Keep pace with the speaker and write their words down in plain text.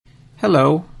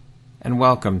Hello, and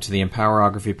welcome to the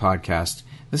Empowerography Podcast.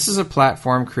 This is a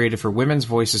platform created for women's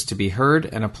voices to be heard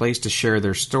and a place to share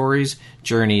their stories,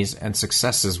 journeys, and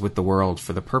successes with the world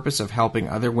for the purpose of helping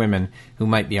other women who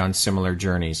might be on similar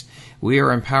journeys. We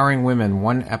are empowering women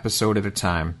one episode at a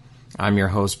time. I'm your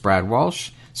host, Brad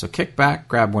Walsh, so kick back,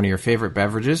 grab one of your favorite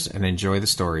beverages, and enjoy the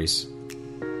stories.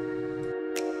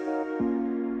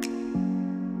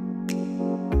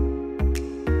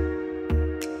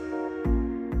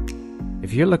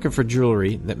 If you're looking for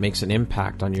jewelry that makes an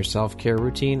impact on your self-care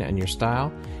routine and your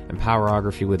style,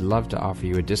 Empowerography would love to offer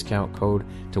you a discount code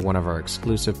to one of our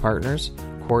exclusive partners,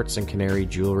 Quartz and Canary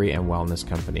Jewelry and Wellness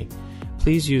Company.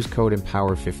 Please use code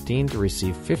EMPOWER15 to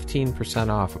receive 15%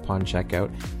 off upon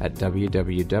checkout at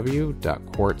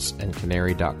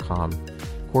www.quartzandcanary.com.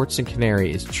 Quartz and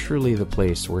Canary is truly the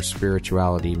place where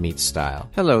spirituality meets style.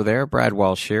 Hello there, Brad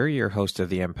Walsh here, your host of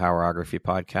the Empowerography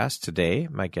Podcast. Today,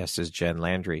 my guest is Jen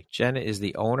Landry. Jen is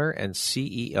the owner and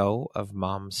CEO of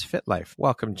Mom's Fit Life.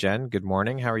 Welcome, Jen. Good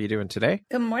morning. How are you doing today?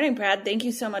 Good morning, Brad. Thank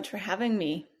you so much for having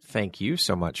me. Thank you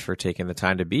so much for taking the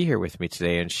time to be here with me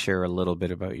today and share a little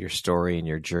bit about your story and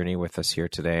your journey with us here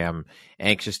today. I'm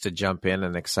anxious to jump in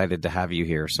and excited to have you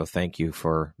here. So thank you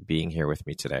for being here with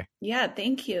me today. Yeah,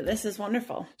 thank you. This is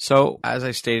wonderful. So as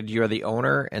I stated, you are the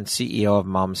owner and CEO of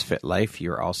Mom's Fit Life.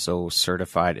 You're also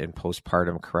certified in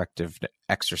postpartum corrective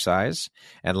exercise.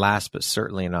 And last but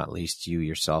certainly not least, you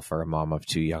yourself are a mom of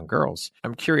two young girls.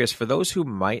 I'm curious, for those who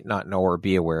might not know or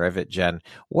be aware of it, Jen,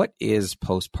 what is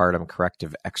postpartum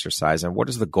corrective exercise and what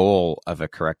is the goal of a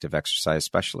corrective exercise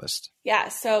specialist? Yeah,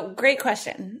 so great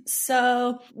question.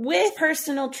 So with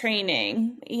personal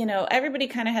training, everybody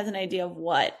kind of has an idea of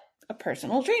what a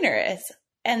personal trainer is.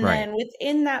 And Right. Then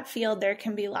within that field, there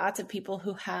can be lots of people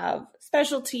who have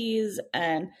specialties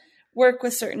and work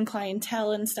with certain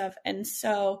clientele and stuff. And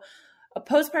so a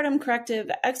postpartum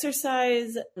corrective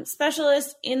exercise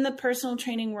specialist in the personal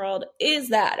training world is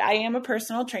that. I am a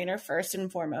personal trainer first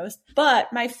and foremost, but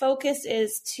my focus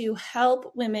is to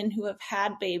help women who have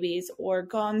had babies or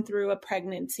gone through a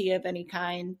pregnancy of any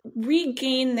kind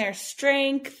regain their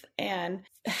strength and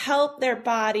help their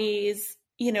bodies,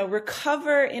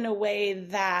 recover in a way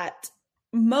that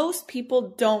most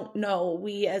people don't know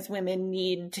we as women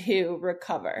need to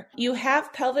recover. You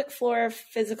have pelvic floor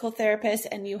physical therapists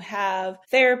and you have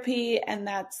therapy, and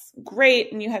that's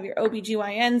great. And you have your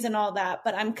OBGYNs and all that.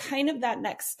 But I'm kind of that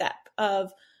next step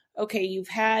of, okay, you've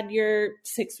had your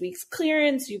 6 weeks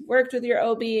clearance, you've worked with your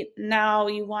OB, now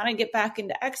you want to get back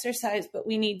into exercise, but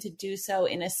we need to do so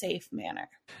in a safe manner.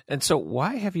 And so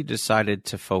why have you decided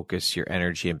to focus your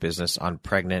energy and business on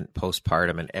pregnant,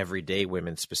 postpartum, and everyday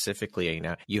women specifically?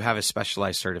 You have a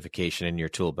specialized certification in your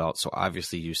tool belt, so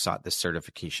obviously you sought this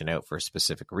certification out for a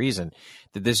specific reason.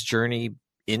 Did this journey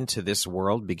into this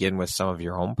world begin with some of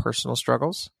your own personal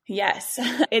struggles? Yes,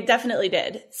 it definitely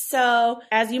did. So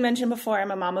as you mentioned before, I'm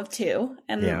a mom of two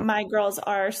and my girls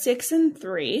are 6 and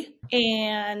 3.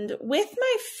 And with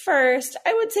my first,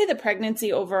 I would say the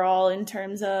pregnancy overall in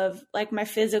terms of like my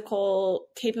physical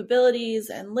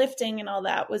capabilities and lifting and all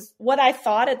that was what I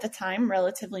thought at the time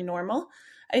relatively normal.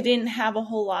 I didn't have a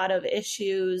whole lot of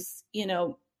issues,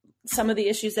 some of the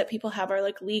issues that people have are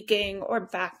like leaking or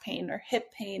back pain or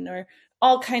hip pain or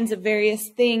all kinds of various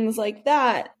things like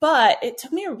that. But it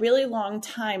took me a really long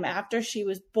time after she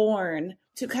was born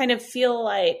to kind of feel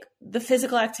like the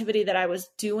physical activity that I was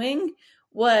doing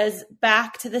was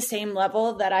back to the same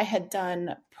level that I had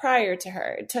done prior to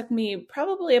her. It took me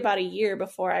probably about a year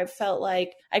before I felt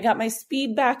like I got my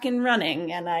speed back in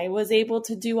running and I was able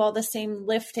to do all the same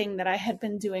lifting that I had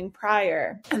been doing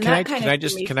prior. And Can I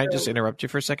just interrupt you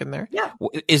for a second there? Yeah.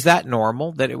 Is that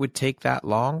normal that it would take that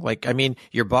long? Like, I mean,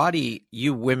 your body,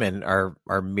 you women are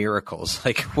miracles.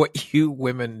 Like what you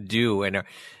women do. And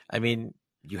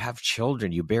you have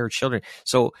children, you bear children.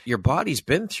 So your body's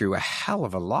been through a hell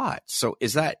of a lot. So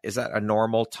is that a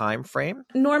normal time frame?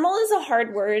 Normal is a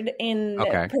hard word in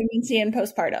pregnancy and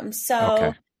postpartum.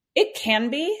 So it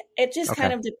can be. It just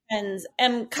kind of depends.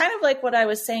 And kind of like what I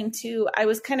was saying too, I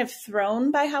was kind of thrown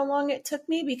by how long it took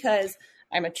me because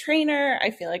I'm a trainer.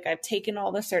 I feel like I've taken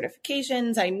all the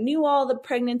certifications. I knew all the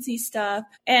pregnancy stuff.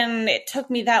 And it took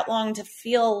me that long to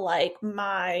feel like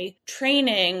my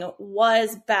training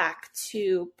was back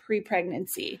to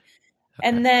pre-pregnancy. Okay.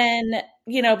 And then,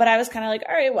 but I was kind of like,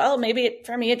 all right, well, maybe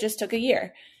for me, it just took a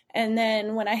year. And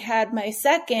then when I had my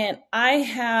second, I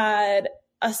had,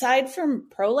 aside from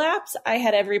prolapse, I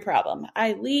had every problem.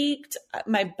 I leaked.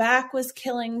 My back was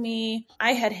killing me.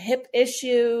 I had hip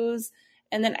issues.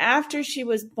 And then after she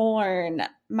was born,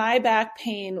 my back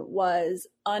pain was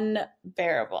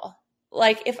unbearable.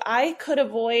 Like if I could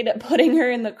avoid putting her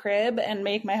in the crib and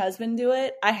make my husband do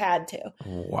it, I had to.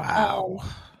 Wow.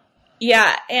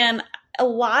 Yeah. And a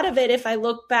lot of it, if I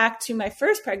look back to my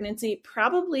first pregnancy,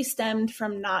 probably stemmed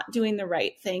from not doing the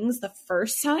right things the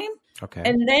first time. Okay.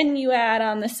 And then you add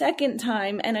on the second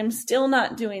time and I'm still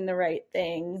not doing the right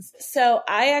things. So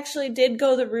I actually did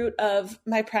go the route of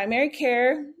my primary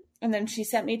care, and then she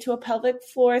sent me to a pelvic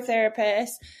floor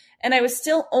therapist. And I was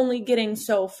still only getting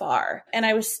so far. And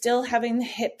I was still having the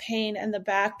hip pain and the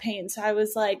back pain. So I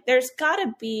was like, there's got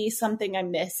to be something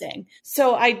I'm missing.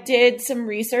 So I did some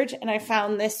research and I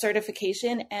found this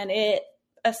certification, and it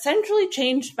essentially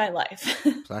changed my life.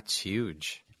 That's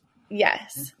huge.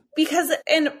 Yes. Because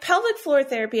in pelvic floor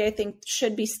therapy, I think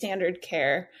should be standard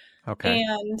care. Okay.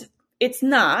 And it's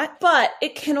not, but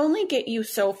it can only get you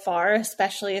so far,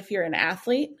 especially if you're an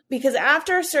athlete, because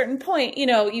after a certain point, you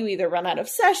know, you either run out of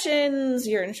sessions,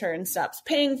 your insurance stops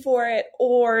paying for it,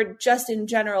 or just in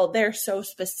general, they're so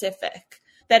specific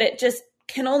that it just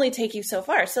can only take you so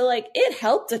far. So like it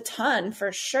helped a ton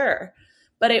for sure,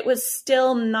 but it was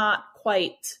still not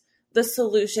quite the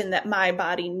solution that my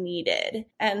body needed.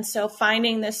 And so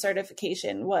finding this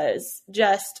certification was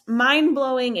just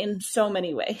mind-blowing in so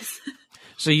many ways.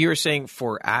 So you were saying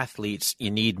for athletes,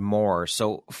 you need more.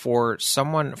 So for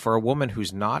a woman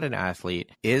who's not an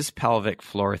athlete, is pelvic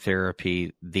floor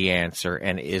therapy the answer?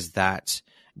 And is that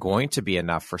going to be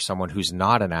enough for someone who's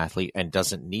not an athlete and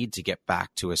doesn't need to get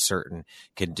back to a certain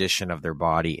condition of their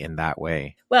body in that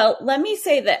way? Well, let me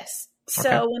say this. So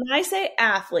Okay. when I say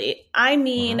athlete, I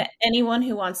mean anyone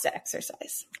who wants to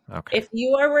exercise. Okay. If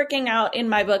you are working out, in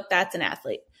my book, that's an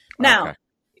athlete. Now, Okay.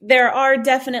 there are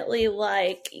definitely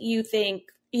like you think,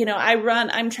 you know,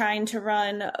 I'm trying to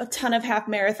run a ton of half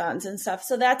marathons and stuff.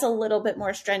 So that's a little bit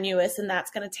more strenuous and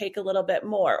that's going to take a little bit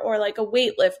more. Or like a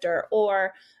weightlifter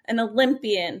or an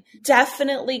Olympian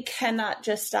definitely cannot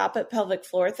just stop at pelvic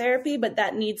floor therapy, but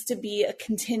that needs to be a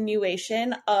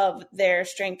continuation of their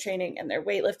strength training and their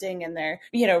weightlifting and their,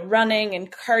 you know, running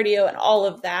and cardio and all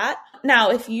of that.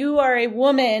 Now, if you are a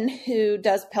woman who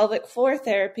does pelvic floor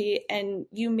therapy and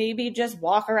you maybe just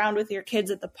walk around with your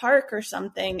kids at the park or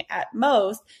something at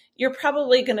most, you're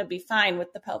probably going to be fine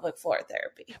with the pelvic floor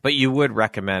therapy. But you would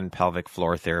recommend pelvic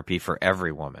floor therapy for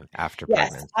every woman after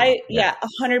pregnancy? Yeah,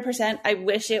 100%. I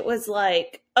wish it was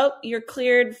like, oh, you're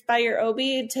cleared by your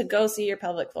OB to go see your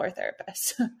pelvic floor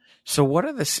therapist. So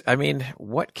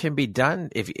what can be done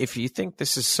if you think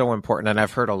this is so important? And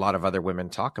I've heard a lot of other women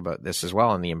talk about this as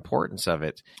well and the importance of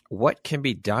it. What can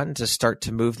be done to start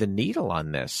to move the needle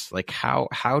on this? Like how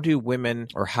do women,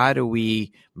 or how do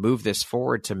we move this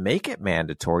forward to make it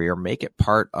mandatory or make it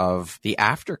part of the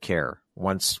aftercare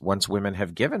once women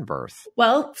have given birth?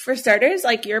 Well, for starters,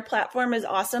 like your platform is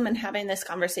awesome, and having this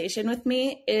conversation with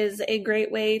me is a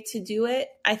great way to do it.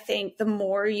 I think the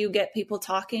more you get people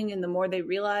talking and the more they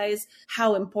realize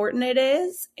how important it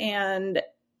is and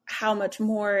how much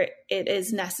more it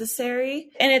is necessary.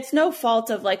 And it's no fault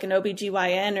of like an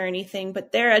OBGYN or anything,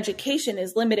 but their education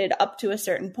is limited up to a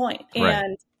certain point. Right.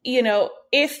 And you know,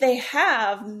 if they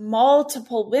have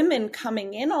multiple women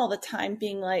coming in all the time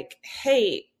being like,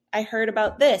 hey, I heard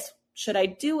about this. Should I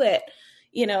do it?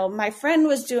 You know, my friend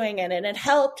was doing it and it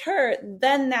helped her.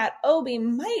 Then that OB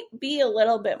might be a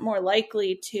little bit more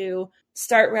likely to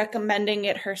start recommending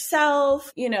it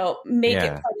herself, you know, make it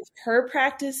part of her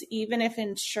practice, even if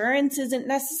insurance isn't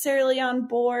necessarily on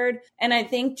board. And I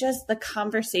think just the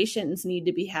conversations need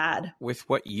to be had. With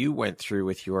what you went through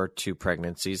with your 2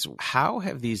 pregnancies, how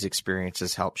have these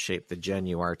experiences helped shape the Jen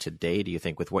you are today, do you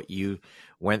think, with what you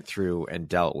went through and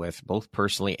dealt with, both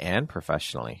personally and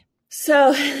professionally?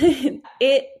 So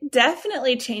it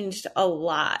definitely changed a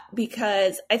lot,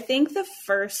 because I think the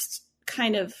first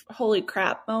kind of holy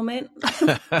crap moment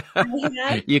I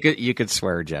had, you could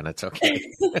swear, Jen, it's okay.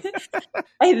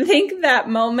 I think that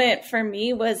moment for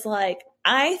me was like,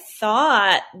 I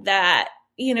thought that,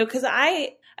 you know, because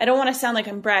I don't want to sound like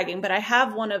I'm bragging, but I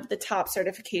have one of the top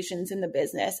certifications in the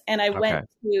business, and I went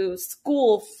to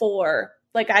school for,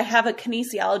 like, I have a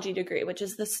kinesiology degree, which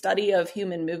is the study of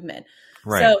human movement.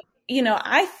 Right. So, you know,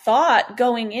 I thought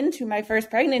going into my first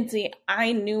pregnancy,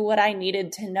 I knew what I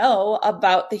needed to know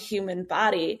about the human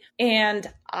body, and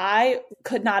I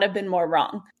could not have been more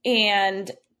wrong.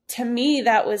 And to me,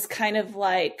 that was kind of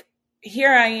like,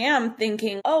 here I am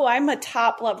thinking, oh, I'm a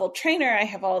top level trainer. I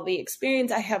have all the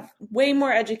experience. I have way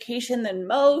more education than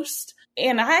most.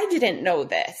 And I didn't know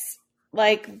this.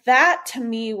 Like, that to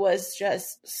me was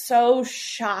just so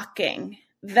shocking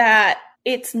that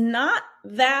it's not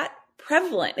that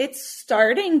prevalent. It's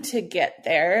starting to get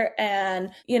there. And,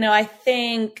 you know, I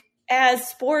think as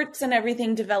sports and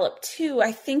everything develop too,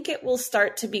 I think it will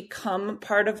start to become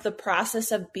part of the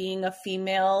process of being a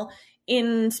female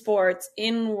in sports,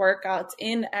 in workouts,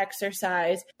 in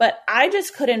exercise. But I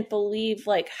just couldn't believe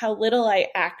like how little I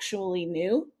actually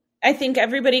knew. I think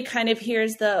everybody kind of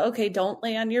hears okay, don't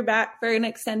lay on your back for an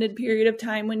extended period of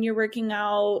time when you're working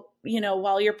out,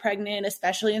 while you're pregnant,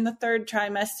 especially in the third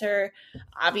trimester.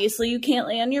 Obviously, you can't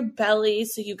lay on your belly,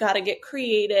 so you got to get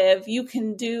creative. You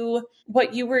can do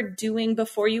what you were doing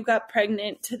before you got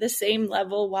pregnant to the same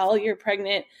level while you're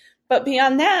pregnant. But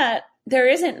beyond that, there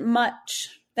isn't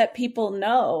much that people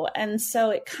know. And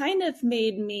so it kind of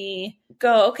made me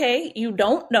go, okay, you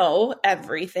don't know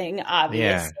everything,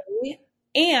 obviously. Yeah.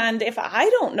 And if I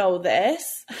don't know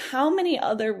this, how many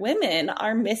other women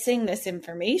are missing this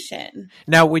information?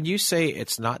 Now, when you say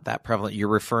it's not that prevalent, you're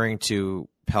referring to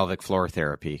pelvic floor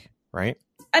therapy, right?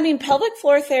 I mean, pelvic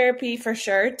floor therapy for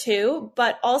sure too,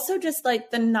 but also just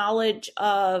like the knowledge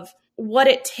of what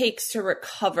it takes to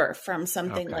recover from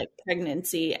something like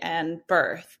pregnancy and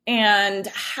birth, and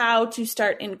how to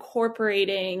start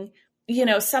incorporating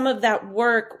some of that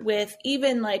work with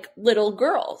even like little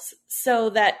girls, so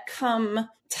that come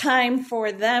time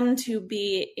for them to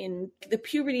be in the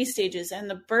puberty stages and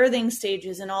the birthing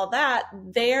stages and all that,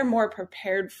 they're more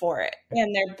prepared for it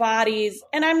and their bodies.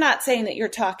 And I'm not saying that you're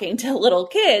talking to little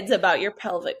kids about your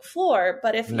pelvic floor,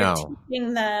 but if you're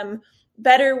teaching them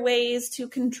better ways to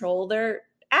control their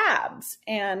abs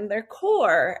and their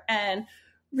core and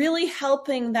really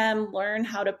helping them learn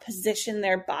how to position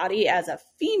their body as a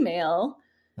female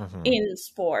in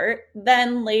sport,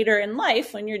 then later in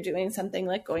life, when you're doing something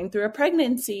like going through a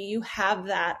pregnancy, you have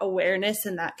that awareness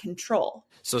and that control.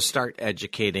 So start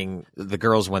educating the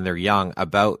girls when they're young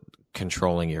about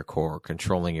controlling your core,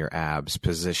 controlling your abs,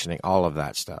 positioning, all of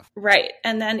that stuff. Right.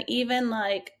 And then even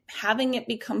like having it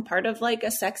become part of like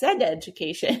a sex ed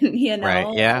education,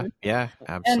 Right. Yeah. Yeah,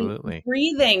 absolutely. And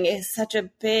breathing is such a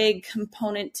big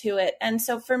component to it. And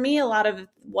so for me, a lot of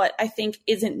what I think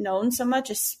isn't known so much,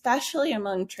 especially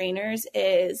among trainers,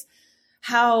 is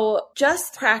how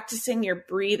just practicing your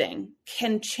breathing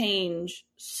can change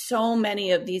so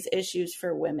many of these issues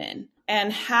for women.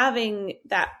 And having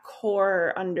that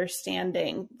core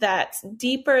understanding that's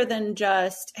deeper than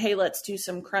just, hey, let's do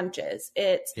some crunches.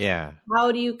 It's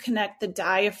how do you connect the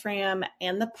diaphragm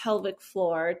and the pelvic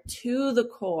floor to the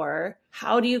core?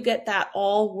 How do you get that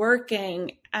all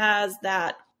working as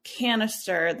that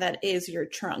canister that is your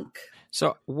trunk?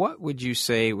 So what would you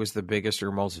say was the biggest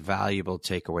or most valuable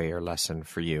takeaway or lesson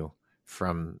for you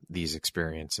from these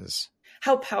experiences?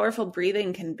 How powerful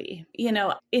breathing can be.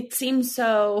 It seems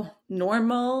so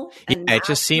normal. And it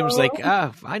just seems like,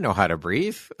 I know how to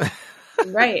breathe.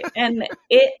 Right. And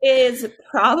it is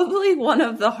probably one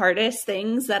of the hardest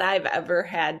things that I've ever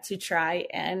had to try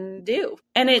and do.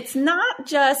 And it's not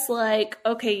just like,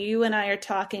 okay, you and I are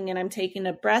talking and I'm taking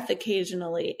a breath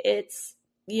occasionally. It's,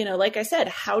 like I said,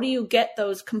 how do you get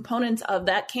those components of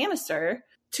that canister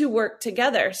to work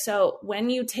together? So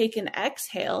when you take an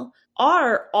exhale,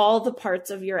 are all the parts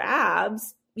of your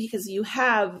abs, because you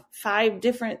have 5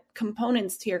 different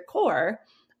components to your core,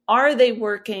 are they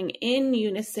working in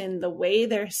unison the way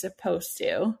they're supposed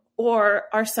to? Or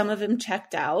are some of them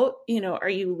checked out? Are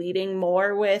you leading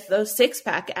more with those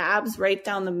 6-pack abs right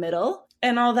down the middle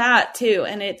and all that too?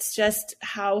 And it's just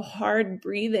how hard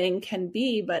breathing can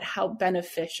be, but how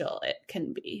beneficial it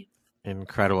can be.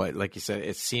 Incredible. Like you said,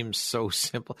 it seems so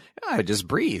simple. Just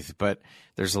breathe, but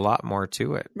there's a lot more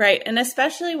to it. Right. And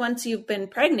especially once you've been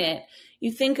pregnant,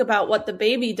 you think about what the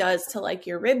baby does to like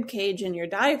your rib cage and your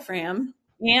diaphragm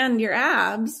and your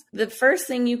abs. The first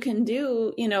thing you can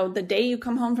do, the day you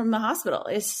come home from the hospital,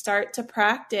 is start to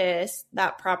practice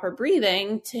that proper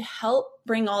breathing to help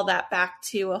bring all that back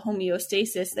to a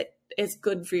homeostasis that is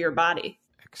good for your body.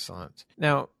 Excellent.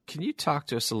 Now, can you talk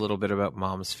to us a little bit about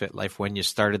Mom's Fit Life? When you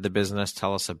started the business,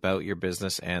 tell us about your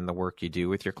business and the work you do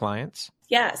with your clients.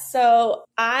 Yeah, so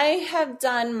I have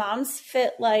done Mom's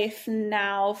Fit Life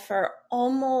now for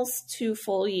almost 2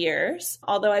 full years,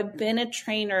 although I've been a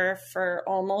trainer for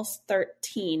almost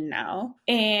 13 now.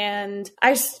 And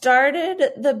I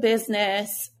started the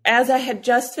business as I had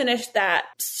just finished that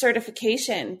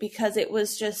certification because it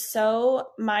was just so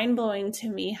mind-blowing to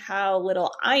me how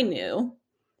little I knew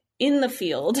in the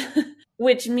field,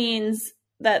 which means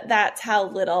that that's how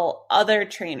little other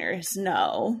trainers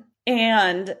know,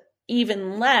 and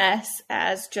even less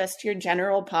as just your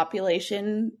general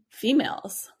population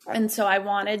females. And so I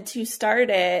wanted to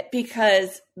start it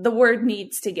because the word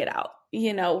needs to get out.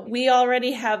 we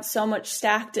already have so much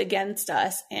stacked against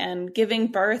us, and giving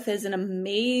birth is an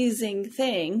amazing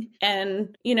thing.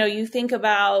 And, you think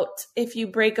about if you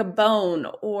break a bone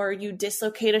or you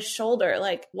dislocate a shoulder,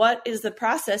 like what is the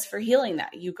process for healing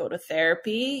that? You go to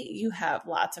therapy, you have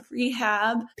lots of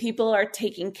rehab, people are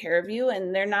taking care of you,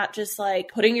 and they're not just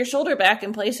like putting your shoulder back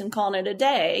in place and calling it a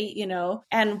day,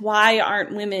 and why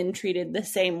aren't women treated the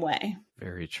same way?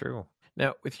 Very true.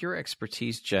 Now, with your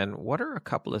expertise, Jen, what are a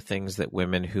couple of things that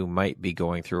women who might be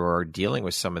going through or are dealing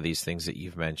with some of these things that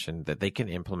you've mentioned that they can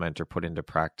implement or put into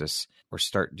practice or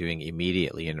start doing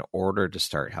immediately in order to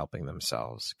start helping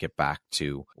themselves get back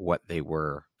to what they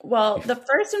were? Well, the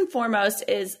first and foremost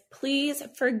is please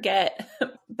forget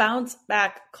bounce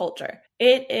back culture.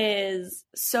 It is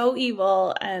so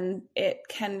evil and it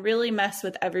can really mess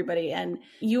with everybody. And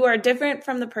you are different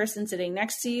from the person sitting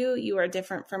next to you. You are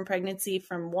different from pregnancy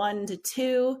from 1 to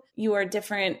 2. You are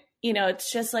different.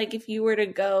 It's just like if you were to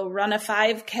go run a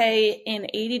 5K in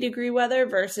 80-degree weather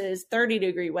versus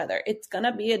 30-degree weather, it's going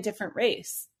to be a different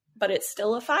race, but it's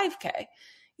still a 5K.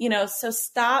 So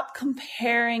stop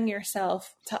comparing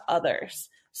yourself to others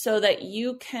so that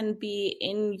you can be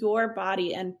in your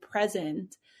body and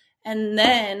present. And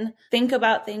then think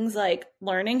about things like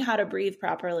learning how to breathe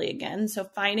properly again. So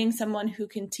finding someone who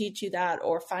can teach you that,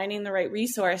 or finding the right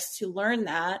resource to learn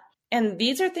that. And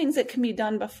these are things that can be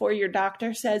done before your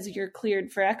doctor says you're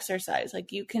cleared for exercise.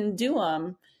 Like you can do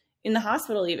them in the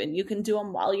hospital even. You can do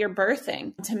them while you're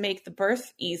birthing to make the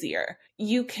birth easier.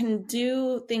 You can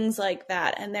do things like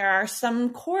that. And there are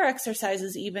some core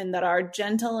exercises even that are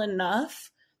gentle enough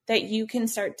that you can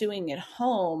start doing at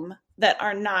home that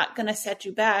are not going to set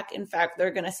you back. In fact,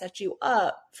 they're going to set you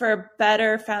up for a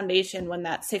better foundation when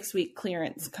that 6-week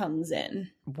clearance comes in.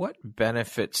 What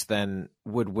benefits then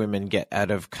would women get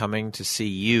out of coming to see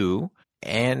you?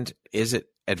 And is it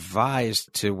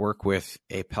advised to work with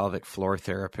a pelvic floor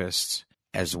therapist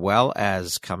as well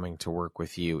as coming to work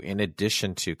with you, in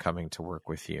addition to coming to work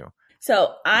with you?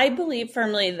 So I believe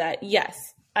firmly that yes,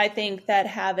 I think that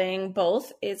having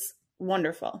both is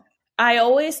wonderful. I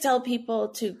always tell people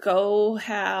to go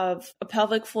have a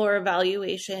pelvic floor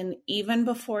evaluation even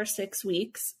before 6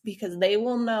 weeks, because they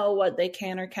will know what they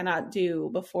can or cannot do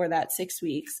before that 6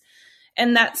 weeks.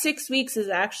 And that 6 weeks is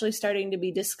actually starting to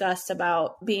be discussed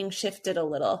about being shifted a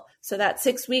little. So that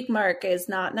 6-week mark is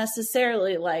not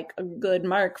necessarily like a good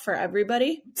mark for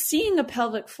everybody. Seeing a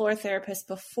pelvic floor therapist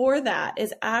before that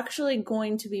is actually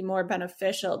going to be more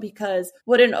beneficial, because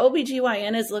what an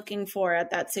OBGYN is looking for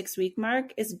at that 6-week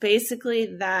mark is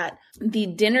basically that the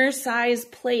dinner size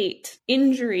plate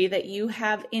injury that you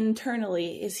have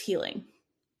internally is healing.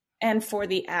 And for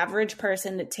the average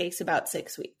person, it takes about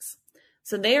 6 weeks.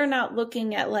 So they are not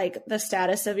looking at like the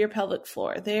status of your pelvic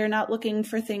floor. They are not looking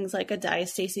for things like a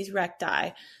diastasis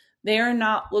recti. They are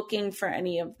not looking for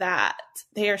any of that.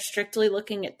 They are strictly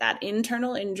looking at that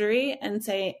internal injury and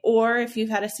say, or if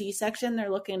you've had a C-section, they're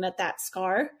looking at that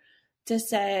scar to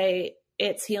say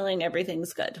it's healing,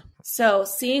 everything's good. So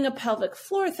seeing a pelvic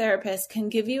floor therapist can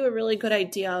give you a really good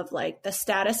idea of like the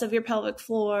status of your pelvic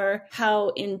floor, how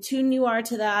in tune you are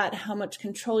to that, how much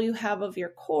control you have of your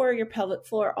core, your pelvic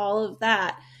floor, all of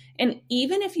that. And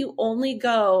even if you only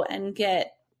go and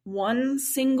get one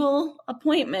single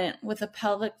appointment with a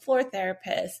pelvic floor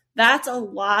therapist, that's a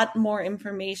lot more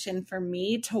information for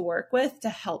me to work with to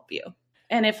help you.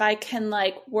 And if I can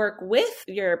like work with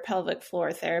your pelvic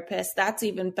floor therapist, that's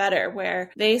even better, where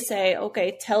they say,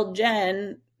 okay, tell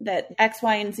Jen that X,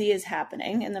 Y, and Z is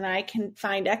happening. And then I can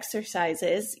find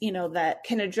exercises, that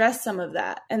can address some of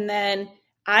that. And then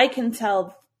I can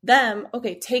tell them,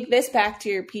 okay, take this back to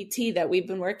your PT that we've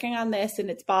been working on this and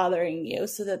it's bothering you,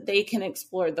 so that they can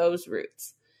explore those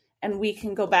routes. And we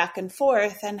can go back and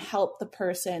forth and help the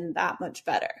person that much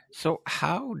better. So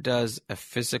how does a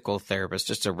physical therapist,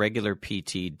 just a regular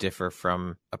PT, differ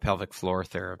from a pelvic floor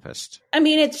therapist? I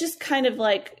mean, it's just kind of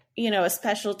like, a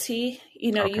specialty.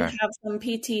 Okay. You have some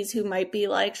PTs who might be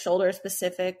like shoulder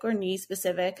specific or knee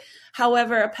specific.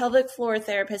 However, a pelvic floor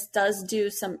therapist does do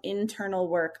some internal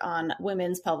work on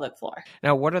women's pelvic floor.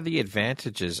 Now, what are the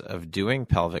advantages of doing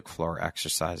pelvic floor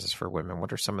exercises for women?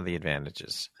 What are some of the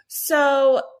advantages?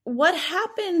 So what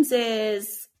happens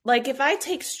is, like if I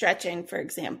take stretching, for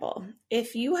example,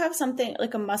 if you have something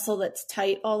like a muscle that's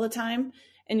tight all the time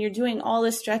and you're doing all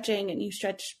this stretching and you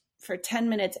stretch for 10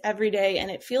 minutes every day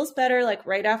and it feels better like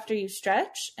right after you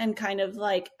stretch, and kind of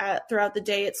like throughout the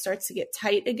day it starts to get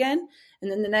tight again,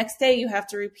 and then the next day you have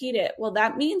to repeat it. Well,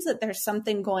 that means that there's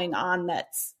something going on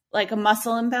that's like a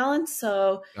muscle imbalance.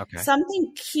 So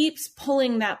something keeps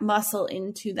pulling that muscle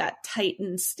into that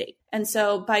tightened state. And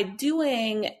so by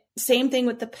doing same thing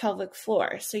with the pelvic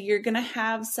floor. So you're going to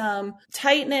have some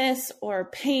tightness or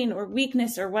pain or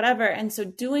weakness or whatever. And so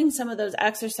doing some of those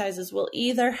exercises will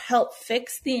either help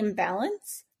fix the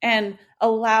imbalance and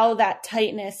allow that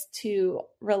tightness to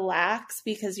relax,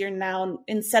 because you're now,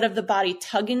 instead of the body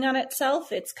tugging on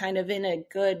itself, it's kind of in a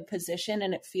good position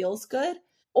and it feels good.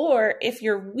 Or if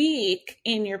you're weak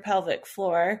in your pelvic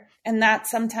floor, and that's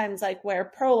sometimes like where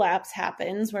prolapse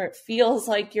happens, where it feels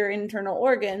like your internal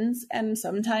organs, and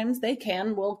sometimes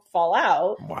will fall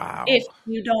out. Wow. If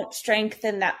you don't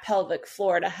strengthen that pelvic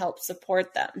floor to help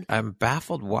support them. I'm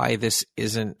baffled why this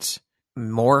isn't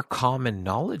more common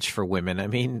knowledge for women. I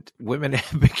mean, women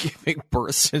have been giving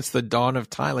birth since the dawn of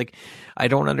time. Like, I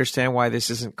don't understand why this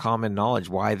isn't common knowledge,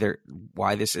 why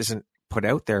this isn't put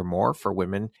out there more for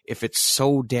women if it's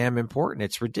so damn important.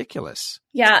 It's ridiculous.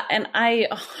 Yeah. And I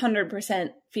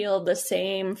 100% feel the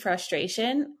same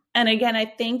frustration. And again, I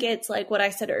think it's like what I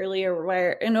said earlier,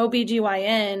 where in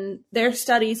OBGYN, their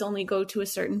studies only go to a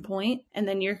certain point, and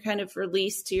then you're kind of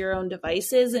released to your own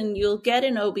devices, and you'll get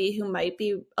an OB who might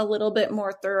be a little bit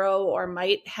more thorough or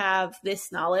might have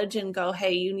this knowledge and go,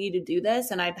 hey, you need to do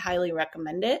this. And I'd highly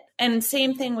recommend it. And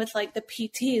same thing with like the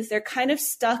PTs, they're kind of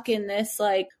stuck in this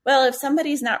like, well, if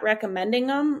somebody's not recommending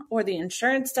them or the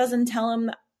insurance doesn't tell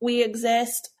them we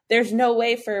exist, there's no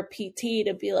way for a PT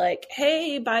to be like,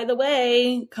 hey, by the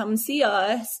way, come see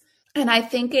us. And I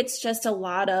think it's just a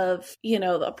lot of,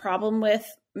 the problem with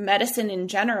medicine in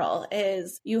general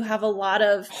is you have a lot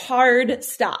of hard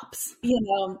stops.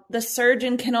 The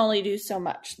surgeon can only do so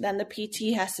much. Then the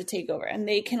PT has to take over and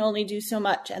they can only do so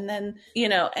much. And then,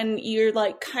 and you're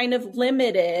like kind of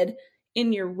limited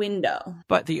in your window.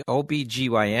 But the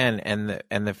OBGYN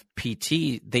and the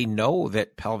PT, they know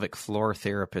that pelvic floor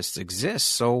therapists exist.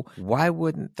 So why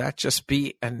wouldn't that just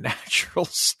be a natural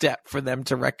step for them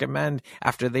to recommend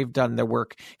after they've done their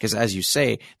work? Because as you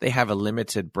say, they have a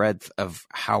limited breadth of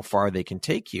how far they can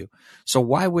take you. So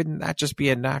why wouldn't that just be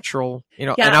a natural,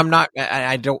 Yeah. And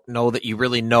I don't know that you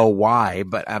really know why,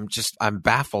 but I'm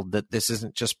baffled that this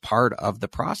isn't just part of the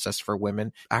process for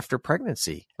women after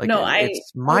pregnancy. Like, no,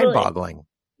 it's mind-boggling.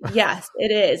 Yes,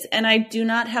 it is. And I do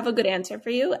not have a good answer for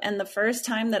you. And the first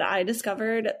time that I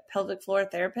discovered pelvic floor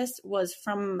therapist was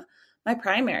from my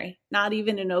primary, not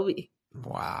even an OB.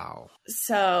 Wow.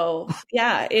 So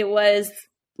yeah, it was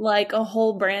like a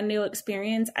whole brand new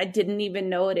experience. I didn't even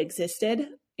know it existed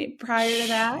prior to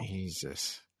that.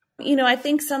 Jesus. I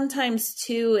think sometimes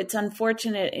too, it's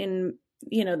unfortunate in,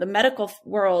 the medical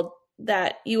world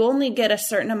that you only get a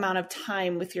certain amount of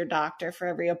time with your doctor for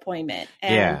every appointment.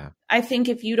 And yeah. I think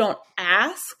if you don't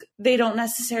ask, they don't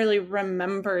necessarily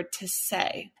remember to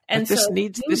say. And but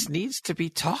this needs to be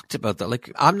talked about though.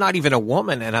 Like, I'm not even a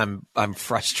woman and I'm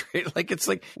frustrated. Like, it's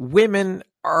like women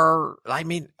are,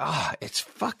 it's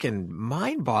fucking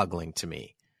mind boggling to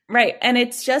me. Right. And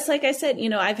it's just like I said,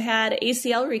 I've had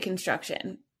ACL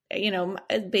reconstruction,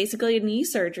 basically a knee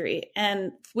surgery.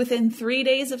 And within 3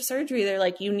 days of surgery, they're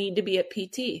like, you need to be at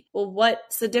PT. Well,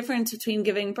 what's the difference between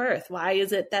giving birth? Why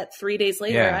is it that 3 days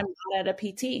later, I'm not at a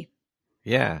PT?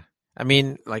 Yeah. I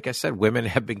mean, like I said, women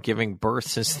have been giving birth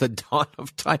since the dawn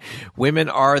of time. Women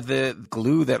are the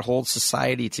glue that holds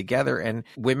society together, and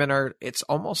women are, it's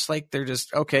almost like they're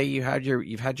just, okay, you've had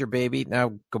your baby,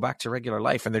 now go back to regular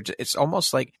life. And it's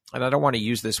almost like, and I don't want to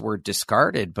use this word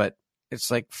discarded, but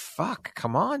it's like, fuck,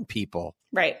 come on, people.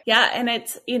 Right. Yeah. And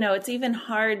it's, it's even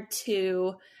hard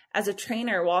to, as a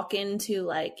trainer, walk into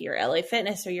like your LA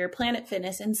Fitness or your Planet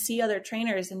Fitness and see other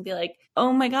trainers and be like,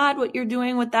 oh my God, what you're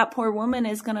doing with that poor woman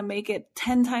is going to make it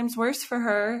 10 times worse for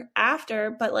her after.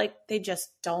 But like, they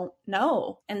just don't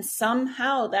know. And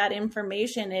somehow that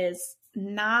information is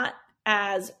not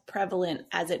as prevalent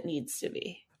as it needs to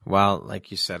be. Well,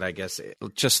 like you said, I guess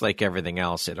just like everything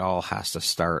else, it all has to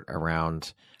start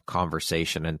around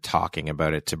conversation and talking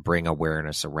about it to bring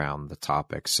awareness around the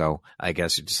topic. So I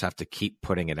guess you just have to keep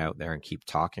putting it out there and keep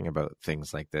talking about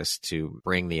things like this to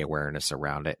bring the awareness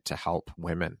around it to help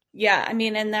women. Yeah. I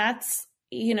mean, and that's,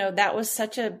 that was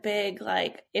such a big,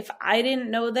 like, if I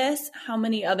didn't know this, how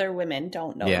many other women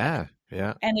don't know Yeah. that?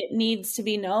 Yeah. And it needs to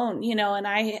be known, and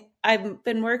I've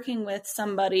been working with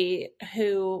somebody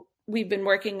who we've been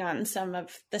working on some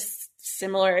of the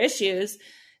similar issues.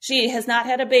 She has not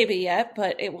had a baby yet,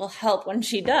 but it will help when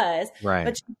she does. Right.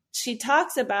 But she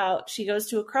talks about, she goes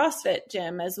to a CrossFit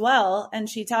gym as well. And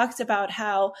she talks about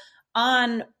how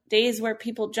on days where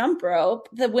people jump rope,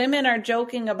 the women are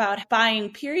joking about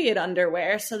buying period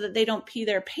underwear so that they don't pee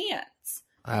their pants.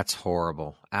 That's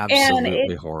horrible.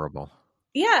 Absolutely horrible.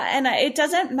 Yeah. And it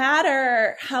doesn't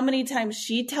matter how many times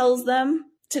she tells them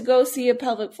to go see a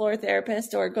pelvic floor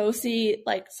therapist or go see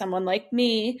like someone like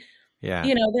me. Yeah.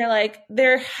 You know, they're like,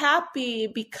 they're happy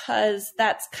because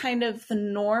that's kind of the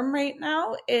norm right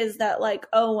now, is that like,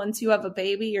 oh, once you have a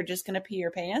baby, you're just going to pee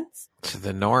your pants. So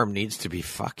the norm needs to be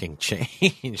fucking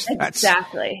changed.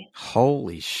 Exactly.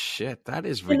 Holy shit. That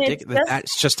is And ridiculous.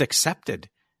 That's just accepted.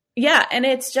 Yeah. And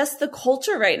it's just the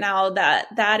culture right now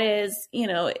that is, you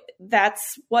know,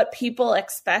 that's what people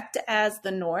expect as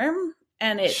the norm.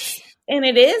 And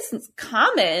it is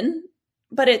common,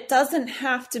 but it doesn't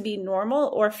have to be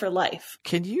normal or for life.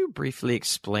 Can you briefly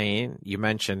explain, you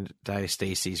mentioned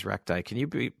diastasis recti. Can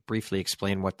you briefly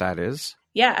explain what that is?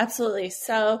 Yeah, absolutely.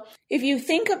 So if you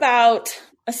think about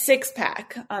a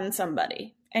 6-pack on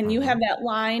somebody and you have that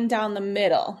line down the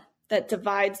middle that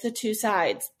divides the two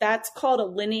sides, that's called a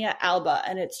linea alba.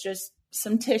 And it's just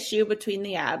some tissue between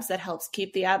the abs that helps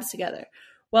keep the abs together.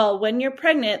 Well, when you're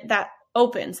pregnant, that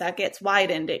opens, that gets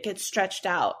widened, it gets stretched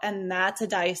out, and that's a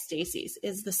diastasis,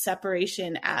 is the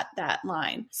separation at that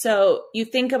line. So you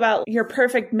think about your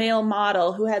perfect male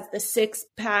model who has the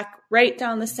 6-pack right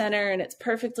down the center and it's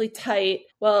perfectly tight.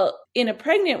 Well, in a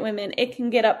pregnant woman, it can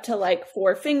get up to like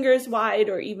 4 fingers wide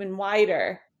or even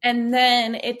wider. And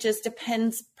then it just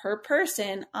depends per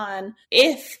person on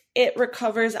if it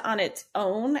recovers on its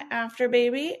own after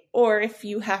baby, or if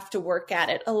you have to work at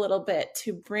it a little bit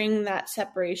to bring that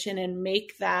separation and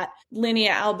make that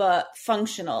linea alba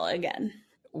functional again.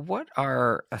 What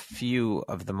are a few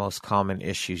of the most common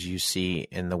issues you see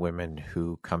in the women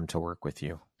who come to work with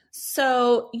you?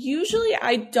 So usually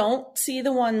I don't see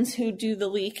the ones who do the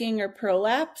leaking or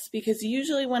prolapse, because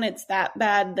usually when it's that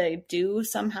bad, they do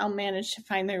somehow manage to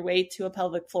find their way to a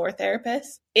pelvic floor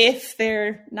therapist if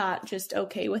they're not just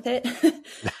okay with it.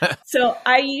 So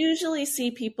I usually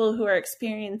see people who are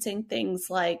experiencing things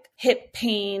like hip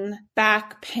pain,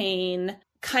 back pain,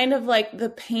 kind of like the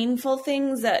painful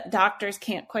things that doctors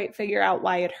can't quite figure out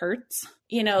why it hurts.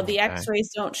 You know, the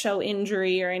x-rays don't show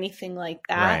injury or anything like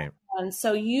that. Right. And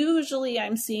so usually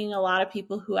I'm seeing a lot of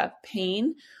people who have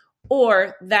pain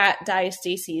or that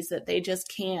diastasis that they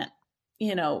just can't,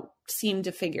 you know, seem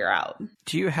to figure out.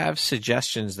 Do you have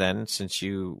suggestions then, since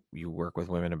you work with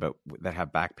women that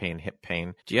have back pain, hip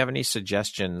pain? Do you have any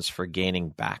suggestions for gaining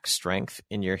back strength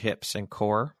in your hips and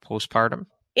core postpartum?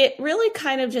 It really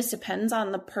kind of just depends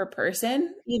on the per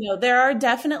person. You know, there are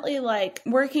definitely like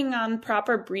working on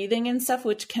proper breathing and stuff,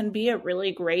 which can be a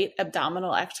really great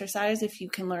abdominal exercise if you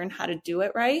can learn how to do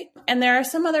it right. And there are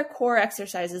some other core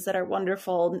exercises that are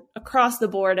wonderful across the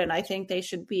board. And I think they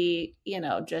should be, you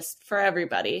know, just for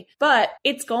everybody. But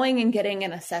it's going and getting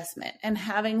an assessment and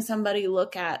having somebody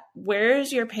look at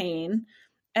where's your pain,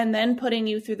 and then putting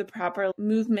you through the proper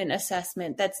movement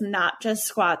assessment that's not just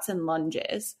squats and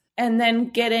lunges. And then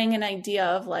getting an idea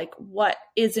of like what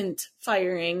isn't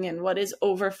firing and what is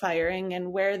overfiring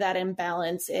and where that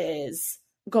imbalance is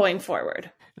going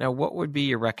forward. Now, what would be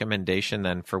your recommendation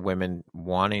then for women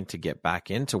wanting to get back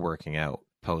into working out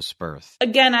post-birth?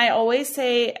 Again, I always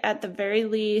say at the very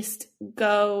least,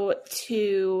 go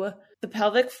to the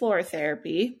pelvic floor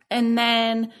therapy and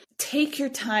then take your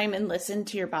time and listen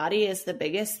to your body is the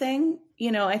biggest thing.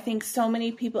 You know, I think so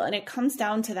many people, and it comes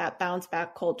down to that bounce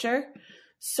back culture.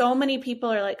 So many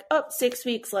people are like, oh, 6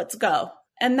 weeks, let's go.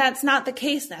 And that's not the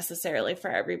case necessarily for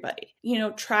everybody. You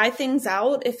know, try things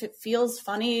out. If it feels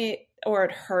funny or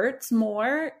it hurts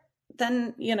more,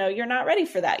 then, you know, you're not ready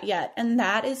for that yet. And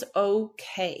that is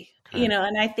okay. You know,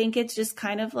 and I think it's just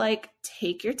kind of like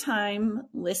take your time,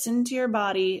 listen to your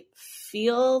body,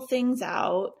 feel things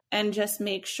out, and just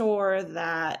make sure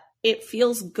that it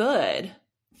feels good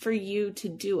for you to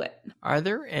do it. Are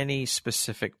there any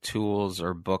specific tools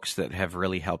or books that have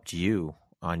really helped you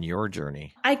on your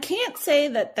journey? I can't say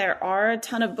that there are a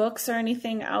ton of books or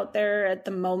anything out there at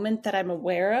the moment that I'm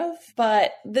aware of,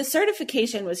 but the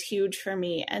certification was huge for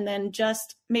me. And then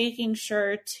just making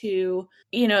sure to,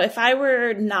 you know, if I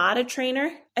were not a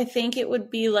trainer, I think it would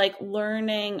be like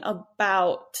learning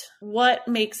about what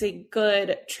makes a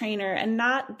good trainer, and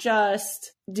not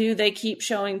just do they keep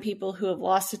showing people who have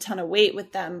lost a ton of weight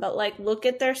with them, but like look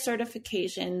at their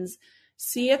certifications,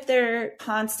 see if they're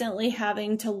constantly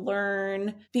having to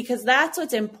learn, because that's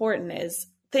what's important. Is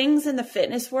things in the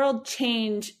fitness world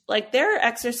change. Like there are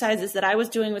exercises that I was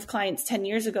doing with clients 10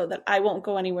 years ago that I won't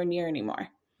go anywhere near anymore.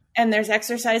 And there's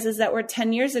exercises that were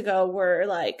 10 years ago were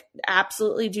like,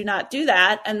 absolutely do not do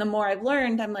that. And the more I've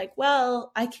learned, I'm like,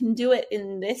 well, I can do it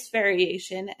in this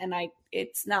variation and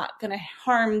it's not going to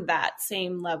harm that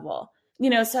same level.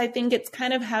 So I think it's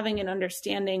kind of having an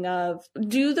understanding of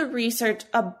do the research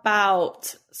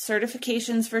about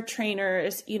certifications for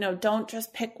trainers, don't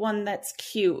just pick one that's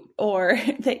cute or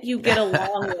that you get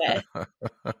along with.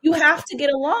 You have to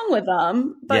get along with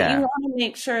them, but you want to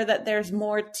make sure that there's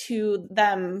more to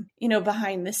them,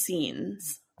 behind the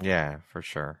scenes. Yeah, for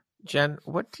sure. Jen,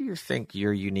 what do you think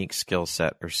your unique skill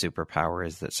set or superpower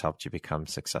is that's helped you become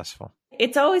successful?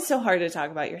 It's always so hard to talk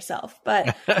about yourself,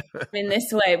 but in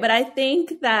this way. But I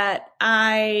think that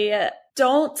I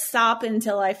don't stop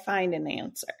until I find an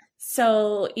answer.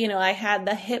 So, I had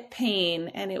the hip pain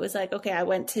and it was like, okay, I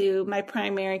went to my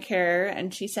primary care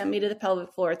and she sent me to the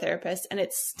pelvic floor therapist and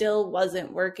it still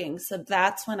wasn't working. So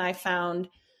that's when I found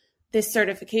this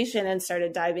certification and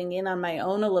started diving in on my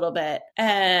own a little bit.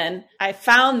 And I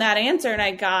found that answer and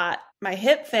I got my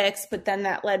hip fixed, but then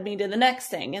that led me to the next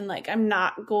thing. And I'm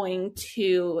not going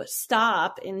to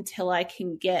stop until I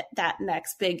can get that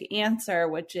next big answer,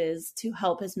 which is to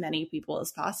help as many people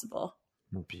as possible.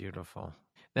 Beautiful.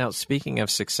 Now, speaking of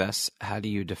success, how do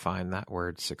you define that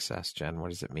word success, Jen?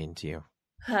 What does it mean to you?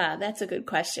 That's a good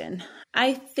question.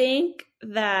 I think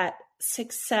that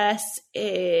success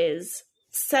is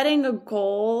setting a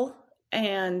goal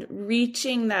and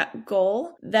reaching that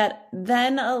goal that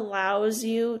then allows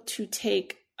you to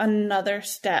take another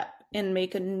step and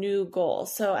make a new goal.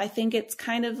 So I think it's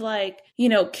kind of like,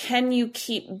 can you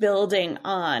keep building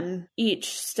on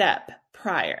each step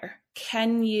prior?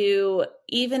 Can you,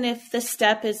 even if the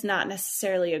step is not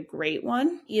necessarily a great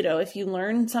one, if you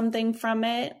learn something from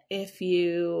it, if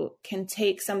you can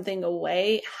take something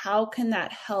away, how can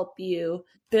that help you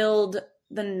build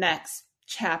the next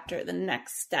chapter, the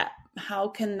next step? How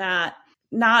can that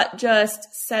not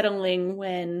just settling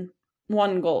when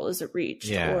one goal is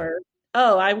reached or,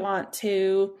 oh, I want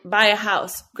to buy a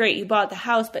house. Great. You bought the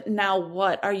house, but now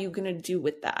what are you going to do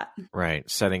with that? Right.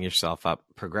 Setting yourself up,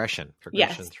 progression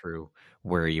through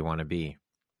where you want to be.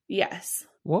 Yes.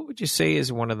 What would you say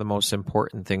is one of the most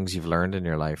important things you've learned in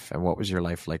your life? And what was your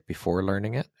life like before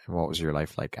learning it? And what was your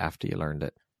life like after you learned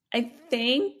it? I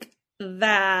think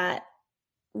that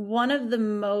one of the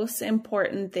most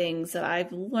important things that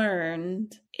I've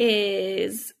learned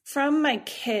is from my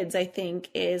kids, I think,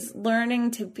 is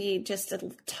learning to be just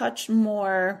a touch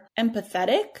more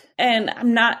empathetic. And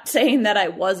I'm not saying that I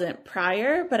wasn't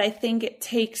prior, but I think it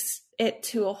takes it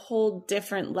to a whole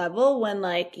different level when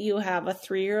you have a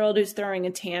 3-year-old who's throwing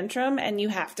a tantrum and you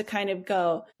have to kind of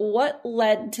go, what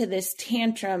led to this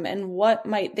tantrum and what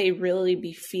might they really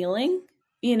be feeling?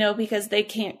 Because they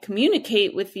can't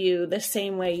communicate with you the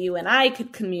same way you and I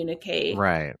could communicate.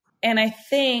 Right. And I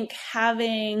think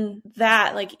having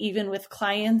that, even with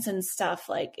clients and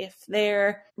stuff, if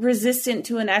they're resistant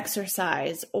to an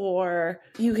exercise or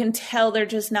you can tell they're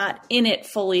just not in it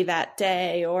fully that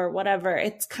day or whatever,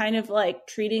 it's kind of like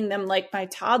treating them like my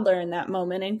toddler in that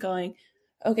moment and going,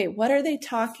 okay, what are they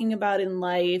talking about in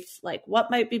life? What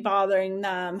might be bothering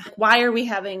them? Why are we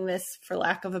having this, for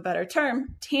lack of a better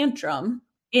term, tantrum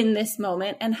in this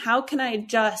moment? And how can I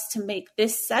adjust to make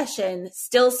this session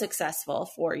still successful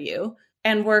for you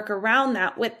and work around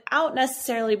that without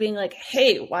necessarily being like,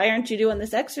 hey, why aren't you doing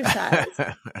this exercise?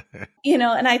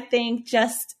 And I think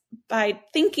just by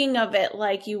thinking of it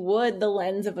like you would the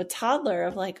lens of a toddler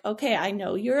of okay, I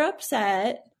know you're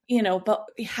upset, but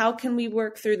how can we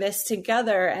work through this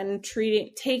together and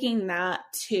taking that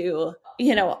to,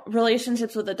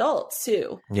 relationships with adults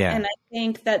too. Yeah. And I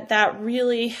think that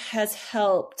really has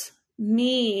helped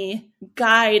me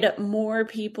guide more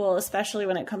people, especially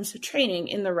when it comes to training,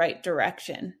 in the right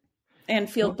direction and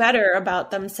feel better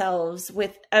about themselves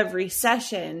with every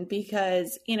session.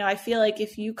 Because, I feel like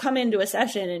if you come into a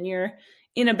session and you're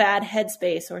in a bad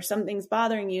headspace or something's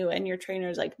bothering you and your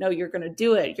trainer's like, no, you're going to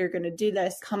do it. You're going to do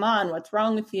this. Come on. What's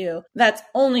wrong with you? That's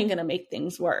only going to make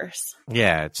things worse.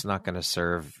 Yeah. It's not going to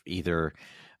serve either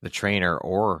the trainer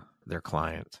or their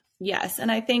client. Yes.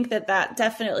 And I think that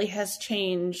definitely has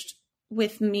changed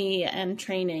with me and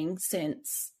training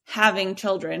since having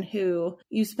children who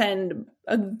you spend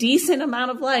a decent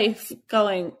amount of life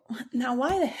going, now,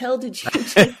 why the hell did you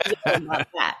just do about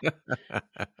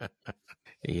that?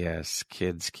 Yes,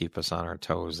 kids keep us on our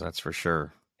toes, that's for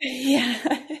sure. Yeah.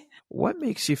 What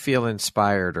makes you feel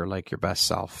inspired or like your best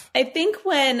self? I think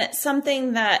when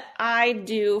something that I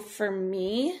do for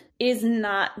me is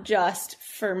not just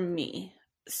for me.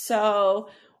 So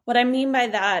what I mean by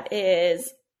that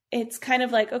is it's kind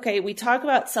of like, okay, we talk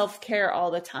about self-care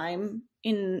all the time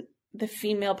in the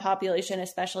female population,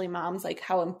 especially moms,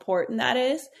 how important that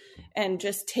is, and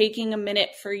just taking a minute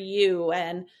for you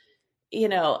and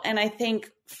and I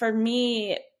think for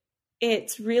me,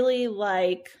 it's really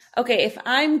like, okay, if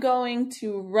I'm going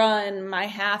to run my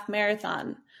half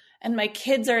marathon and my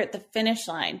kids are at the finish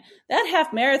line, that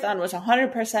half marathon was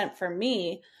 100% for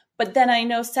me. But then I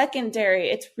know secondary,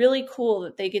 it's really cool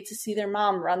that they get to see their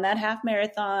mom run that half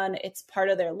marathon. It's part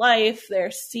of their life. They're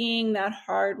seeing that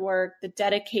hard work, the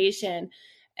dedication,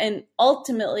 and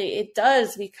ultimately it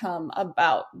does become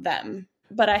about them.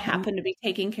 But I happen to be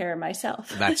taking care of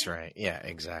myself. That's right. Yeah,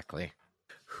 exactly.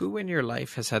 Who in your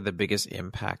life has had the biggest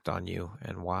impact on you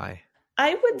and why?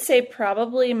 I would say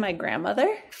probably my grandmother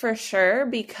for sure,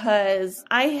 because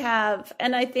I have,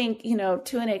 and I think,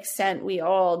 to an extent we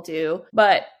all do,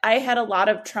 but I had a lot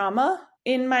of trauma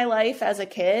in my life as a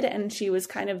kid, and she was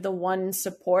kind of the one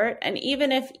support. And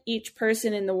even if each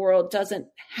person in the world doesn't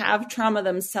have trauma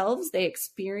themselves, they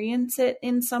experience it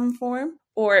in some form,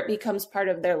 or it becomes part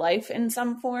of their life in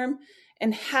some form.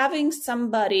 And having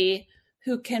somebody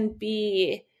who can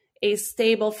be a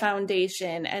stable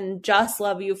foundation and just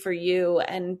love you for you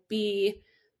and be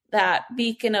that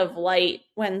beacon of light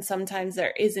when sometimes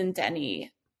there isn't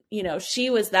any,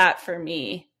 she was that for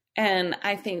me. And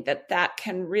I think that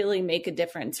can really make a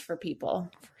difference for people.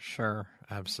 For sure.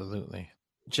 Absolutely.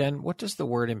 Jen, what does the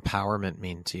word empowerment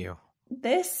mean to you?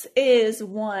 This is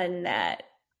one that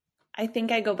I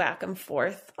think I go back and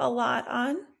forth a lot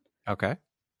on. Okay.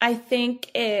 I think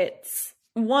it's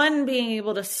one, being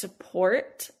able to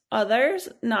support others,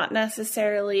 not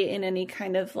necessarily in any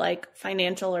kind of like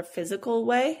financial or physical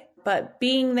way, but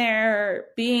being there,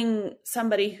 being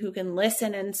somebody who can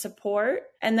listen and support.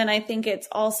 And then I think it's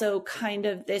also kind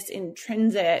of this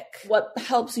intrinsic, what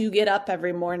helps you get up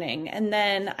every morning. And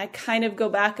then I kind of go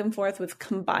back and forth with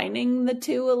combining the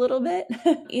two a little bit.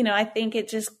 I think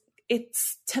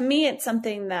to me, it's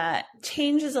something that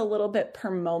changes a little bit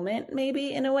per moment,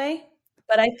 maybe in a way.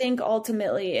 But I think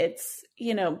ultimately it's,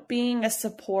 being a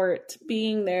support,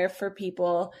 being there for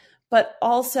people, but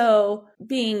also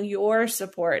being your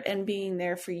support and being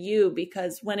there for you,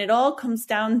 because when it all comes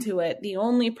down to it, the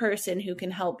only person who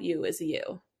can help you is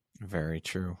you. Very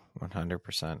true.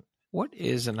 100%. What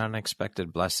is an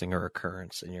unexpected blessing or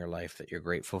occurrence in your life that you're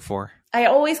grateful for? I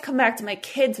always come back to my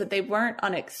kids, but they weren't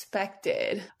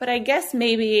unexpected. But I guess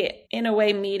maybe in a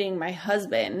way meeting my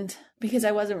husband, because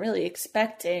I wasn't really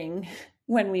expecting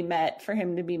when we met for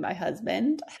him to be my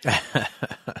husband.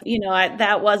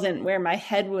 That wasn't where my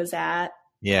head was at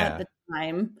the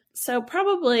time. So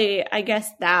probably, I guess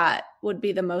that would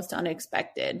be the most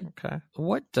unexpected. Okay.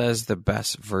 What does the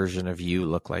best version of you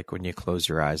look like when you close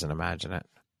your eyes and imagine it?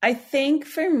 I think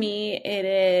for me, it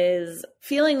is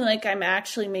feeling like I'm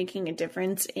actually making a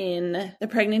difference in the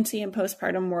pregnancy and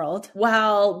postpartum world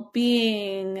while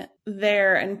being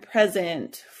there and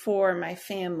present for my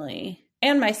family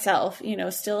and myself,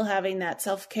 still having that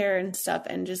self-care and stuff,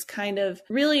 and just kind of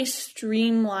really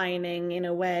streamlining in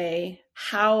a way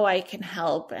how I can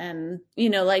help. And,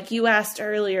 like you asked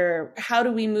earlier, how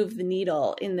do we move the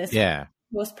needle in this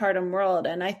postpartum world?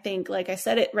 And I think, like I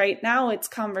said, it right now, it's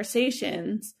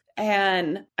conversations.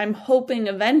 And I'm hoping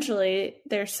eventually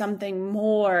there's something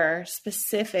more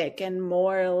specific and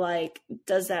more like,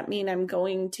 does that mean I'm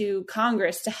going to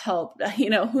Congress to help?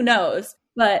 Who knows?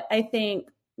 But I think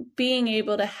being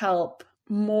able to help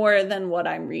more than what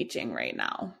I'm reaching right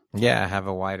now. Yeah, have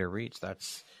a wider reach.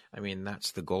 That's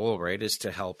the goal, right? Is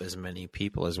to help as many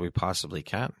people as we possibly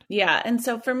can. Yeah. And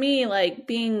so for me, like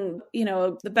being,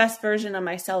 the best version of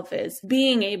myself is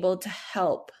being able to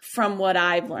help from what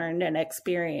I've learned and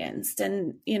experienced.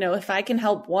 And, if I can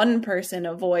help one person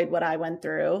avoid what I went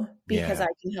through because I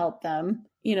can help them,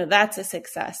 that's a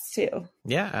success too.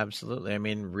 Yeah, absolutely.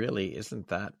 Really, isn't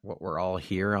that what we're all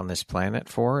here on this planet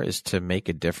for, is to make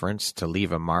a difference, to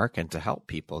leave a mark, and to help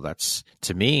people?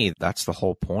 To me, that's the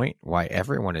whole point. Why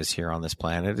everyone is here on this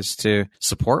planet is to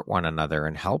support one another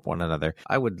and help one another.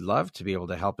 I would love to be able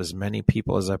to help as many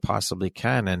people as I possibly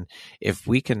can. And if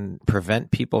we can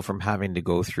prevent people from having to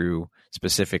go through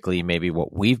specifically maybe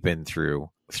what we've been through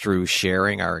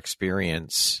sharing our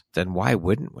experience, then why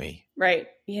wouldn't we? Right.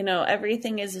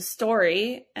 Everything is a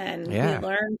story, and we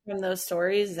learn from those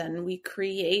stories and we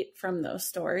create from those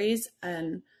stories.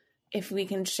 And if we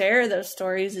can share those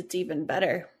stories, it's even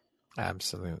better.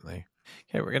 Absolutely.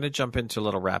 Okay, we're going to jump into a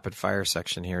little rapid fire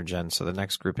section here, Jen. So the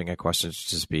next grouping of questions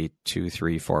will just be 2,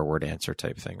 3, 4 word answer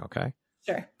type thing. Okay.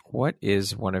 Sure. What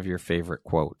is one of your favorite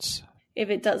quotes? If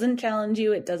it doesn't challenge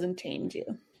you, it doesn't change you.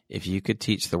 If you could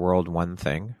teach the world one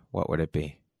thing, what would it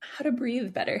be? How to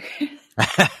breathe better.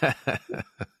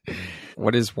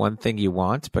 What is one thing you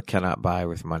want but cannot buy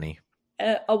with money?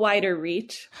 A wider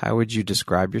reach. How would you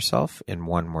describe yourself in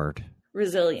one word?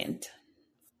 Resilient.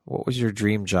 What was your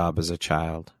dream job as a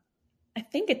child? I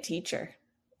think a teacher.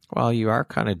 Well, you are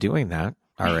kind of doing that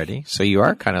already. So you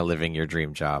are kind of living your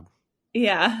dream job.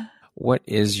 Yeah. What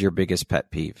is your biggest pet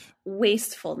peeve?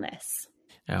 Wastefulness.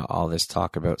 Now, all this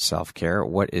talk about self-care,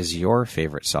 what is your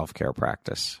favorite self-care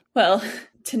practice? Well,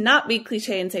 to not be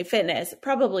cliche and say fitness,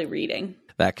 probably reading.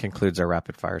 That concludes our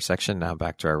rapid fire section. Now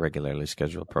back to our regularly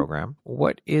scheduled program.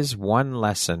 What is one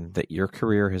lesson that your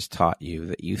career has taught you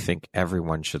that you think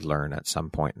everyone should learn at some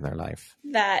point in their life?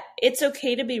 That it's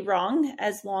okay to be wrong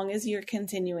as long as you're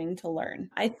continuing to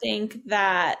learn. I think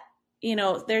that,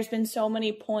 there's been so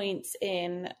many points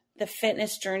in the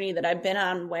fitness journey that I've been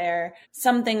on where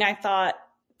something I thought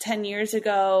 10 years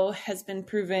ago has been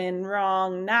proven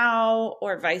wrong now,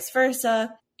 or vice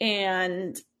versa.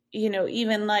 And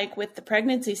even like with the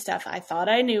pregnancy stuff, I thought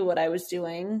I knew what I was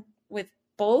doing with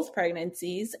both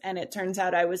pregnancies, and it turns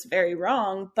out I was very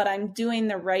wrong, but I'm doing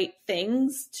the right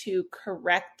things to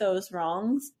correct those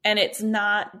wrongs. And it's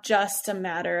not just a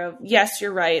matter of, yes,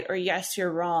 you're right, or yes,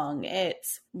 you're wrong.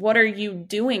 It's what are you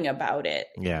doing about it?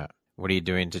 Yeah. What are you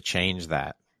doing to change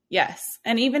that? Yes.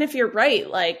 And even if you're right,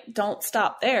 like, don't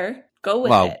stop there. Go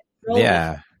with it.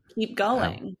 Yeah. Keep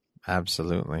going.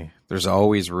 Absolutely. There's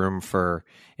always room for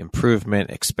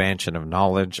improvement, expansion of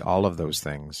knowledge, all of those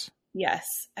things.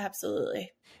 Yes,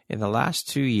 absolutely. In the last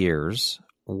 2 years,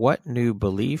 what new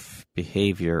belief,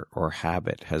 behavior, or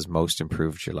habit has most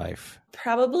improved your life?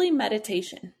 Probably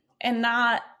meditation. And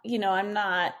not, I'm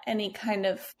not any kind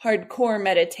of hardcore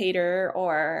meditator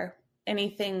or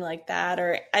anything like that,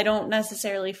 or I don't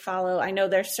necessarily follow. I know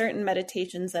there's certain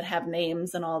meditations that have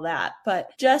names and all that,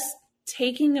 but just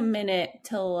taking a minute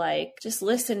to just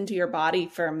listen to your body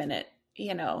for a minute,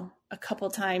 a couple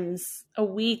times a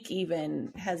week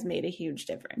even has made a huge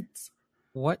difference.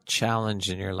 What challenge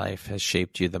in your life has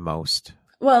shaped you the most?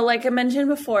 Well, like I mentioned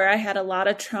before, I had a lot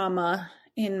of trauma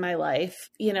in my life,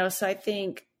 so I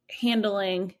think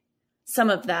handling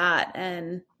some of that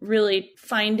and really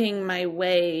finding my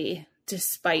way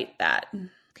despite that.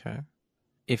 Okay.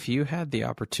 If you had the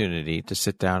opportunity to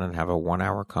sit down and have a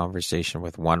 1-hour conversation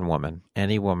with one woman,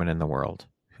 any woman in the world,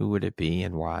 who would it be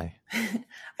and why?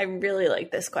 I really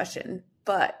like this question,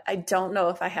 but I don't know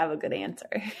if I have a good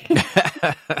answer.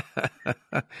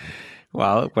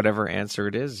 Well, whatever answer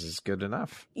it is good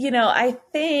enough. I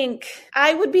think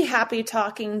I would be happy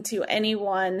talking to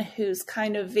anyone who's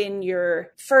kind of in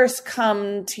your first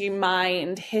come to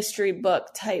mind history book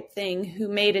type thing who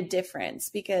made a difference,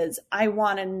 because I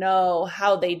want to know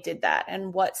how they did that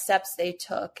and what steps they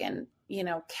took, and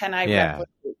can I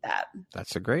replicate that?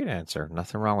 That's a great answer.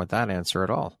 Nothing wrong with that answer at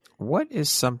all. What is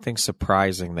something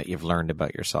surprising that you've learned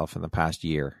about yourself in the past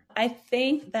year? I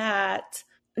think that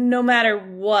no matter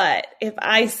what, if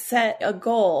I set a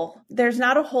goal, there's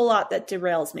not a whole lot that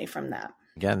derails me from that.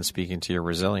 Again, speaking to your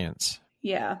resilience.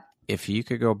 Yeah. If you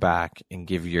could go back and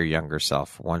give your younger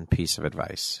self one piece of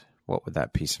advice, what would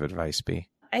that piece of advice be?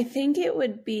 I think it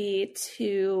would be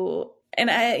to, and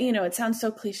it sounds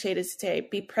so cliche to say,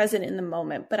 be present in the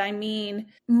moment, but I mean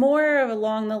more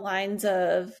along the lines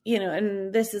of,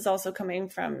 and this is also coming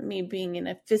from me being in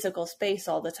a physical space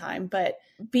all the time, but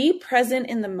be present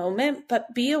in the moment,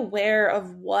 but be aware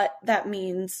of what that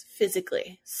means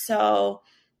physically. So,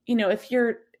 if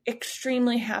you're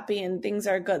extremely happy and things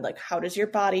are good, like how does your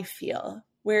body feel?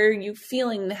 Where are you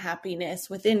feeling the happiness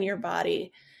within your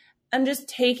body? And just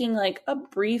taking like a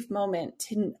brief moment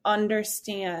to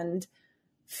understand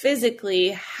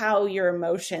physically how your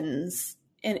emotions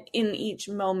in each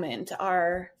moment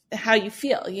are, how you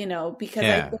feel, because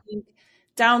I think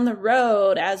down the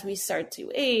road, as we start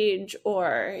to age,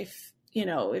 or if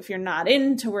you're not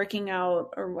into working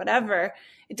out or whatever,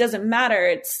 it doesn't matter.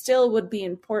 It still would be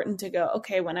important to go,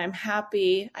 okay, when I'm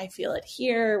happy, I feel it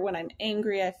here. When I'm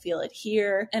angry, I feel it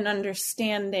here. And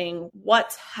understanding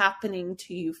what's happening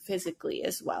to you physically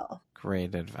as well.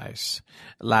 Great advice.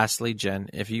 Lastly, Jen,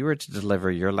 if you were to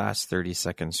deliver your last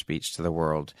 30-second speech to the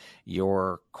world,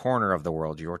 your corner of the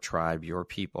world, your tribe, your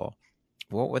people,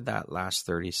 what would that last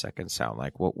 30 seconds sound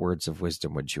like? What words of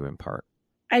wisdom would you impart?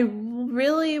 I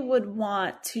really would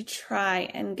want to try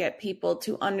and get people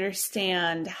to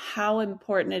understand how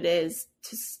important it is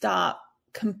to stop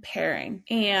comparing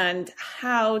and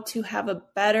how to have a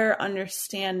better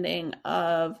understanding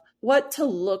of what to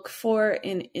look for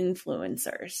in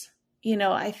influencers.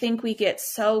 I think we get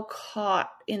so caught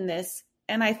in this,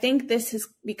 and I think this is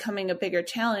becoming a bigger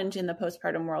challenge in the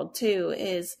postpartum world too,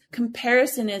 is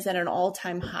comparison is at an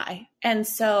all-time high. And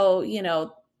so,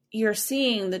 you're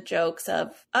seeing the jokes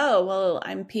of, oh, well,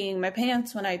 I'm peeing my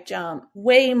pants when I jump,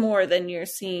 way more than you're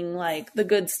seeing like the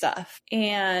good stuff.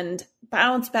 And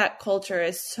bounce back culture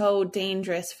is so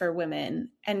dangerous for women.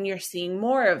 And you're seeing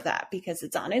more of that because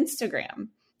it's on Instagram.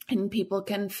 and people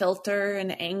can filter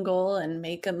and angle and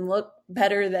make them look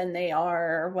better than they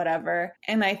are or whatever.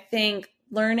 And I think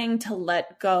learning to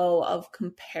let go of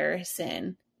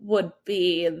comparison would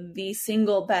be the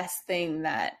single best thing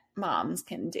that moms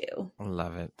can do.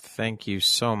 Love it. Thank you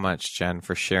so much, Jen,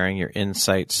 for sharing your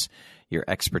insights, your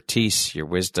expertise, your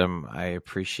wisdom. I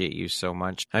appreciate you so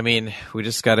much. I mean, we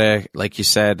just got to, like you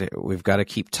said, we've got to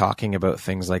keep talking about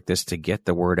things like this to get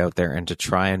the word out there and to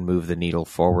try and move the needle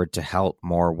forward to help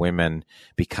more women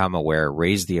become aware,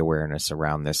 raise the awareness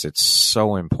around this. It's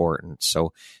so important.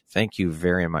 So thank you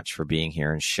very much for being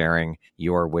here and sharing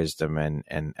your wisdom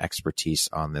and expertise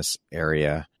on this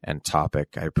area and topic.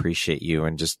 I appreciate you,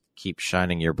 and just keep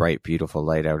shining your bright, beautiful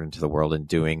light out into the world and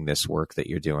doing this work that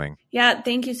you're doing. Yeah,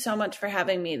 thank you so much for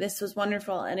having me. This was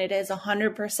wonderful. And it is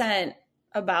 100%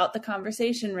 about the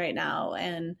conversation right now.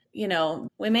 And, you know,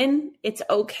 women, it's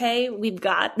okay. We've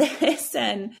got this.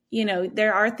 And, you know,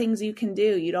 there are things you can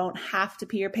do. You don't have to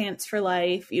pee your pants for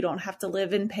life. You don't have to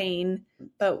live in pain,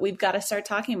 but we've got to start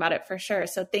talking about it for sure.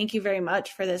 So thank you very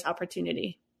much for this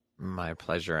opportunity. My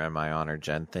pleasure and my honor,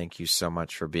 Jen. Thank you so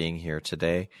much for being here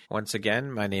today. Once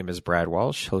again, my name is Brad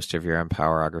Walsh, host of your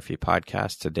Empowerography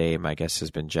podcast. Today, my guest has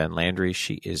been Jen Landry.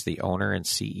 She is the owner and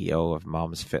CEO of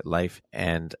Mom's Fit Life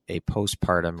and a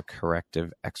postpartum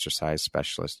corrective exercise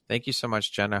specialist. Thank you so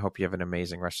much, Jen. I hope you have an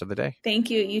amazing rest of the day. Thank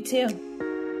you. You too.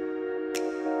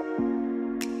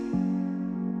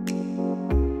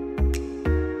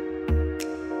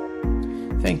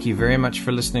 Thank you very much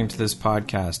for listening to this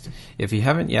podcast. If you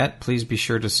haven't yet, please be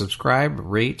sure to subscribe,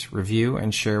 rate, review,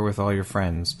 and share with all your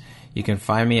friends. You can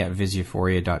find me at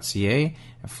visuphoria.ca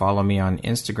and follow me on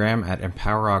Instagram at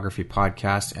Empowerography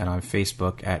Podcast and on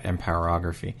Facebook at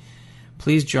Empowerography.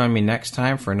 Please join me next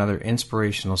time for another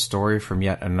inspirational story from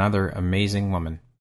yet another amazing woman.